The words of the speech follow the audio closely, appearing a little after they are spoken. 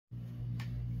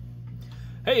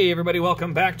Hey everybody,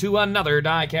 welcome back to another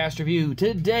Diecast review.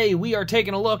 Today we are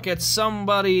taking a look at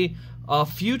somebody, a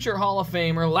future Hall of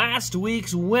Famer, last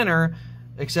week's winner,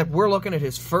 except we're looking at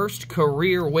his first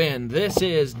career win. This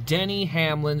is Denny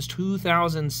Hamlin's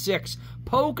 2006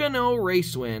 Pocono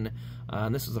race win.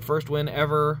 And this is the first win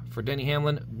ever for Denny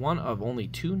Hamlin, one of only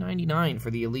 299 for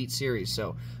the Elite Series.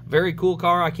 So, very cool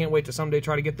car. I can't wait to someday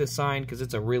try to get this signed because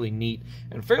it's a really neat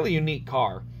and fairly unique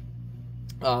car.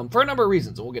 For a number of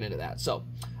reasons, and we'll get into that. So,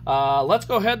 let's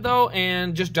go ahead, though,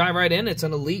 and just dive right in. It's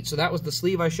an Elite, so that was the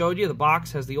sleeve I showed you. The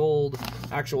box has the old,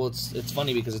 it's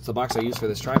funny because it's the box I use for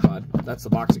this tripod. That's the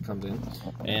box it comes in.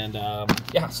 And,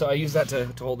 yeah, so I use that to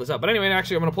hold this up. But anyway,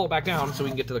 actually, I'm going to pull it back down so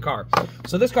we can get to the car.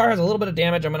 So this car has a little bit of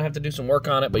damage. I'm going to have to do some work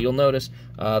on it, but you'll notice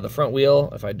the front wheel,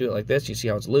 if I do it like this, you see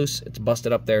how it's loose. It's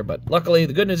busted up there, but luckily,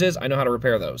 the good news is I know how to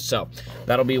repair those. So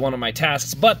that'll be one of my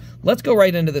tasks. But let's go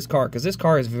right into this car because this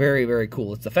car is very, very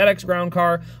cool. It's the FedEx ground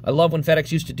car. I love when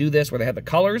FedEx used to do this where they had the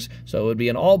colors. So it would be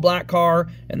an all-black car,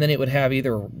 and then it would have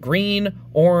either green,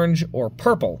 orange, or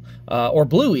purple, or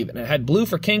blue even. It had blue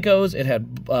for Kinkos. It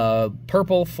had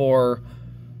purple for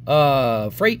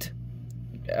freight.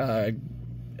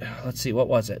 Let's see, what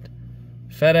was it?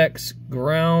 FedEx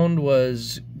ground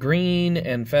was green,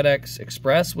 and FedEx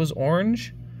Express was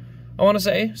orange, I want to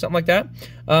say, something like that.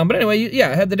 But anyway,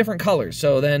 yeah, it had the different colors.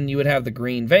 So then you would have the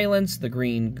green valence, the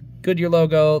green Goodyear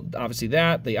logo, obviously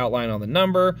that, the outline on the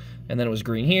number, and then it was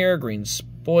green here, green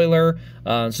spoiler.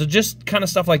 So just kind of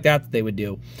stuff like that they would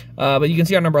do. But you can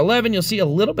see on number 11, you'll see a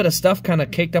little bit of stuff kind of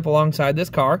caked up alongside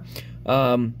this car.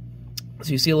 So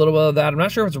you see a little bit of that. I'm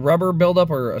not sure if it's rubber buildup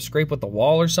or a scrape with the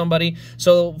wall or somebody.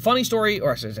 So funny story,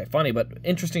 or I should say funny, but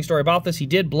interesting story about this. He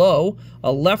did blow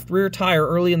a left rear tire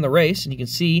early in the race, and you can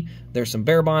see there's some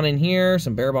bare bond in here,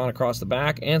 some bare bond across the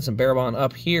back, and some bare bond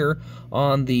up here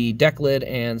on the deck lid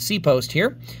and C-post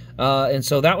here. And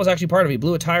so that was actually part of it. He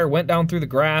blew a tire, went down through the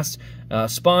grass,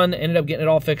 spun, ended up getting it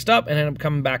all fixed up, and ended up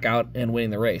coming back out and winning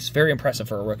the race. Very impressive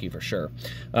for a rookie for sure.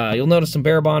 You'll notice some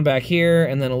bare bond back here,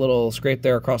 and then a little scrape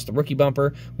there across the rookie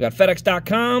bumper. We got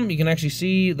FedEx.com. You can actually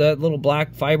see the little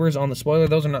black fibers on the spoiler.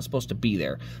 Those are not supposed to be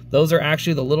there. Those are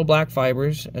actually the little black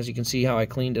fibers, as you can see how I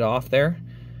cleaned it off there.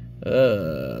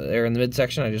 There in the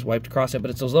midsection, I just wiped across it, but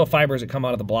it's those little fibers that come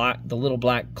out of the little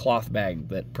black cloth bag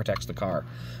that protects the car.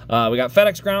 We got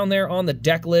FedEx ground there on the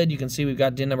deck lid. You can see we've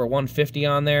got DIN number 150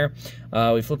 on there.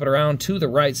 We flip it around to the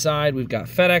right side. We've got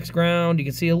FedEx ground. You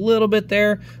can see a little bit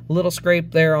there, a little scrape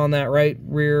there on that right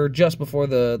rear just before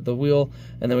the wheel.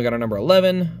 And then we got our number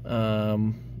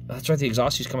 11. That's right, the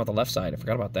exhaust used to come out the left side. I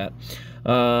forgot about that.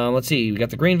 Let's see, we got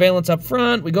the green valence up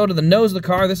front. We go to the nose of the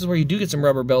car. This is where you do get some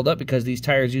rubber buildup because these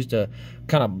tires used to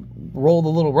kind of roll the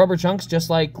little rubber chunks just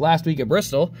like last week at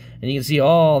Bristol. And you can see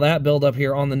all that buildup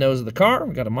here on the nose of the car.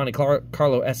 We got a Monte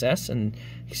Carlo SS, and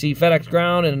you see FedEx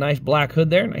ground and a nice black hood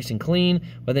there, nice and clean.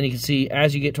 But then you can see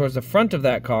as you get towards the front of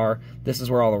that car, this is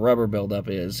where all the rubber buildup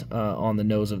is on the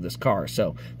nose of this car.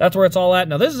 So that's where it's all at.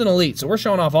 Now this is an Elite, so we're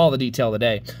showing off all the detail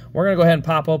today. We're going to go ahead and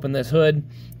pop open this hood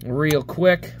real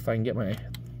quick. If I can get my,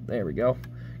 there we go.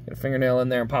 Get a fingernail in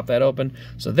there and pop that open.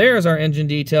 So there's our engine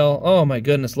detail. Oh my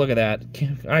goodness, look at that.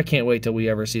 I can't wait till we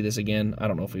ever see this again. I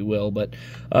don't know if we will, but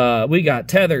we got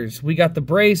tethers. We got the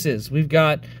braces. We've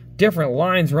got different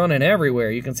lines running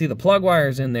everywhere. You can see the plug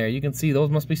wires in there. You can see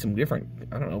those must be some different,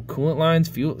 I don't know, coolant lines,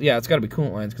 fuel. Yeah, it's got to be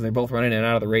coolant lines because they're both running in and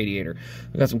out of the radiator.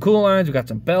 We've got some coolant lines. We've got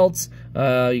some belts.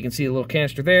 You can see a little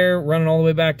canister there running all the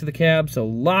way back to the cab. So a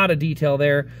lot of detail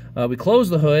there. We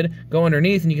close the hood, go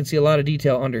underneath, and you can see a lot of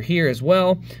detail under here as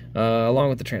well, along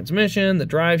with the transmission, the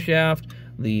drive shaft,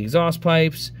 the exhaust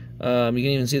pipes. You can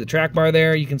even see the track bar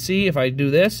there. You can see if I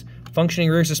do this, functioning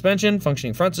rear suspension,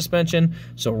 functioning front suspension.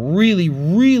 So really,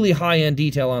 really high-end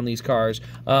detail on these cars.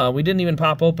 We didn't even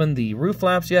pop open the roof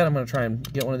flaps yet. I'm going to try and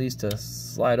get one of these to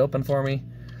slide open for me.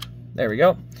 There we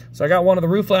go. So I got one of the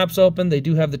roof flaps open. They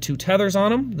do have the two tethers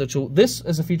on them. This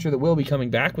is a feature that will be coming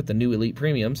back with the new Elite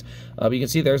Premiums. But you can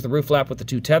see there's the roof flap with the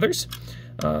two tethers.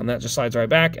 And that just slides right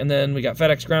back. And then we got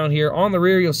FedEx ground here. On the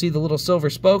rear, you'll see the little silver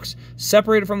spokes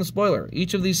separated from the spoiler.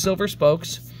 Each of these silver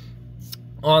spokes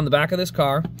on the back of this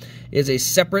car is a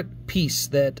separate piece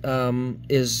that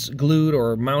is glued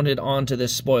or mounted onto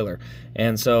this spoiler.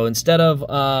 And so instead of,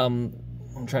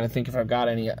 I'm trying to think if I've got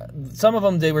any. Some of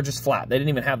them, they were just flat. They didn't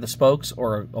even have the spokes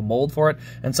or a mold for it.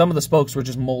 And some of the spokes were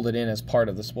just molded in as part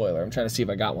of the spoiler. I'm trying to see if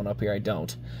I got one up here. I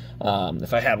don't.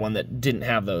 If I had one that didn't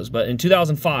have those. But in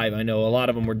 2005, I know a lot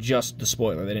of them were just the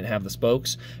spoiler. They didn't have the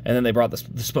spokes. And then they brought the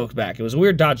spokes back. It was a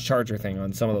weird Dodge Charger thing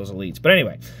on some of those Elites. But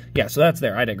anyway, yeah, so that's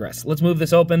there. I digress. Let's move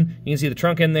this open. You can see the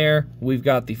trunk in there. We've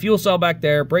got the fuel cell back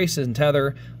there, braces and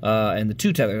tether, and the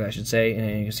 2 tethers, I should say.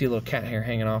 And you can see a little cat hair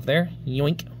hanging off there.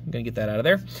 Yoink. I'm going to get that out of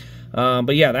there.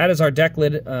 But yeah, that is our deck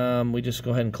lid. We just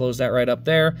go ahead and close that right up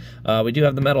there. We do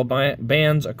have the metal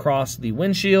bands across the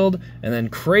windshield, and then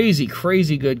crazy,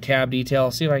 crazy good cab detail.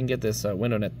 I'll see if I can get this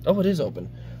window net. Oh, it is open.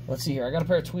 Let's see here. I got a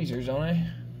pair of tweezers, don't I?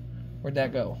 Where'd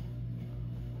that go?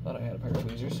 Thought I had a pair of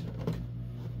tweezers.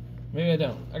 Maybe I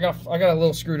don't. I got a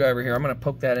little screwdriver here. I'm gonna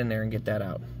poke that in there and get that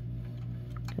out.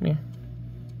 Come here.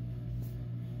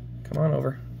 Come on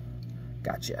over.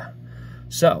 Gotcha.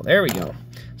 So there we go.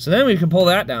 So then we can pull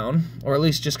that down, or at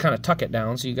least just kind of tuck it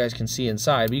down so you guys can see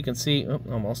inside. But you can see, oh,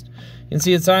 almost. You can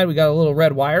see inside we got a little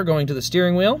red wire going to the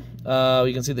steering wheel.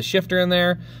 You can see the shifter in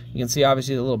there. You can see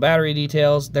obviously the little battery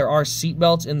details. There are seat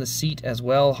belts in the seat as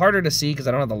well. Harder to see because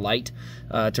I don't have the light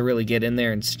to really get in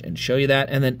there and show you that.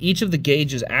 And then each of the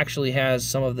gauges actually has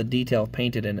some of the detail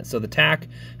painted in it. So the tach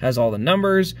has all the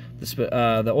numbers.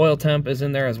 The oil temp is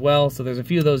in there as well. So there's a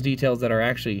few of those details that are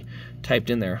actually typed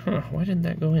in there. Huh, why didn't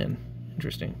that go in?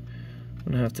 Interesting.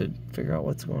 I'm gonna have to figure out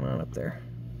what's going on up there.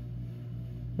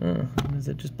 Is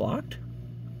it just blocked?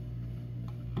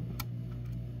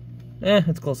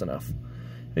 It's close enough.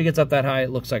 If it gets up that high,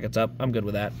 it looks like it's up. I'm good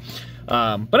with that.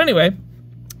 But anyway,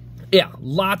 yeah,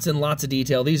 lots and lots of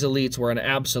detail. These Elites were an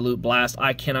absolute blast.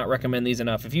 I cannot recommend these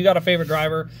enough. If you got a favorite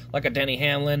driver, like a Denny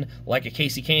Hamlin, like a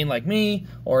Casey Kane like me,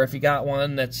 or if you got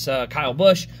one that's Kyle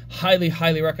Busch, highly,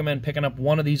 highly recommend picking up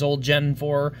one of these old Gen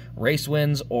 4 race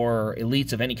wins or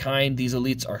Elites of any kind. These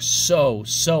Elites are so,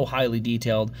 so highly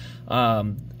detailed.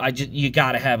 You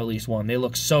gotta have at least one. They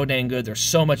look so dang good. There's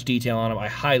so much detail on them. I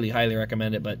highly, highly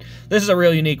recommend it. But this is a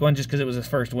real unique one just because it was his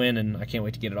first win, and I can't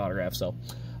wait to get it autographed. So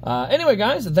anyway,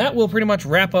 guys, that will pretty much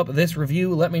wrap up this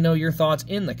review. Let me know your thoughts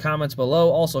in the comments below.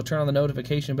 Also, turn on the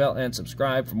notification bell and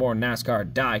subscribe for more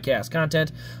NASCAR Diecast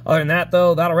content. Other than that,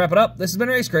 though, that'll wrap it up. This has been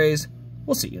Race Craze.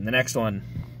 We'll see you in the next one.